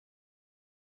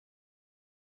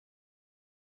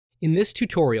In this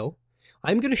tutorial,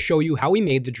 I'm going to show you how we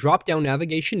made the drop-down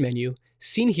navigation menu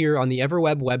seen here on the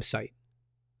EverWeb website.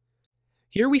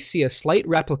 Here we see a slight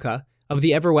replica of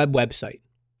the EverWeb website.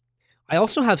 I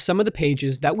also have some of the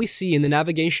pages that we see in the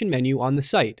navigation menu on the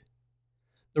site.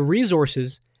 The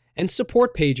resources and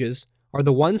support pages are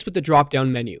the ones with the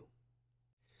drop-down menu.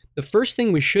 The first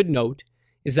thing we should note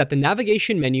is that the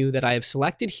navigation menu that I have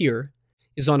selected here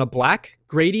is on a black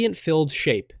gradient-filled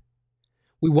shape.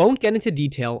 We won't get into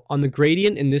detail on the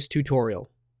gradient in this tutorial.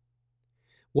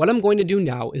 What I'm going to do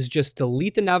now is just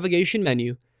delete the navigation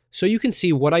menu so you can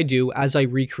see what I do as I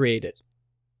recreate it.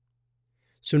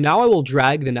 So now I will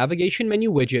drag the navigation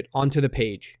menu widget onto the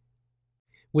page.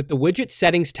 With the Widget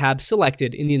Settings tab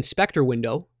selected in the inspector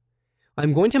window,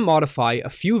 I'm going to modify a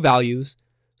few values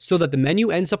so that the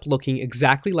menu ends up looking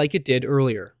exactly like it did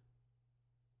earlier.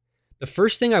 The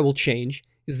first thing I will change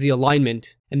is the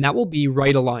alignment, and that will be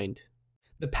right aligned.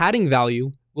 The padding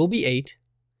value will be 8,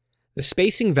 the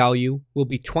spacing value will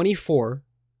be 24,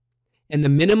 and the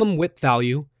minimum width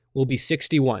value will be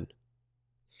 61.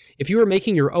 If you are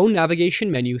making your own navigation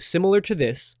menu similar to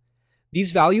this,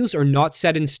 these values are not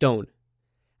set in stone.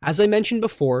 As I mentioned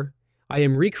before, I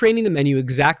am recreating the menu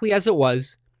exactly as it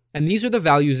was, and these are the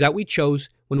values that we chose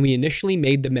when we initially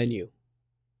made the menu.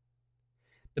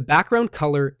 The background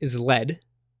color is lead,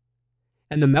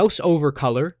 and the mouse over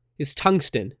color is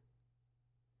tungsten.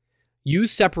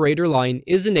 Use separator line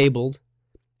is enabled,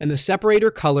 and the separator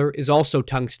color is also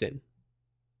tungsten.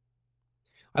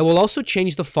 I will also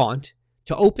change the font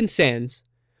to Open Sans,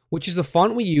 which is the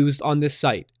font we used on this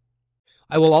site.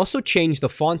 I will also change the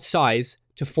font size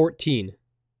to 14.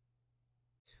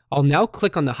 I'll now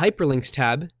click on the Hyperlinks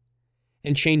tab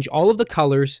and change all of the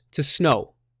colors to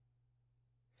snow.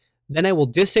 Then I will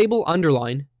disable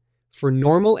underline for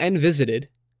normal and visited,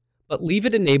 but leave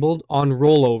it enabled on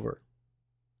rollover.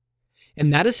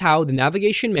 And that is how the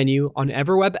navigation menu on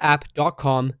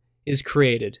everwebapp.com is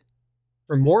created.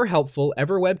 For more helpful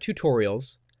EverWeb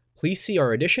tutorials, please see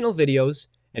our additional videos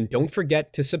and don't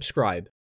forget to subscribe.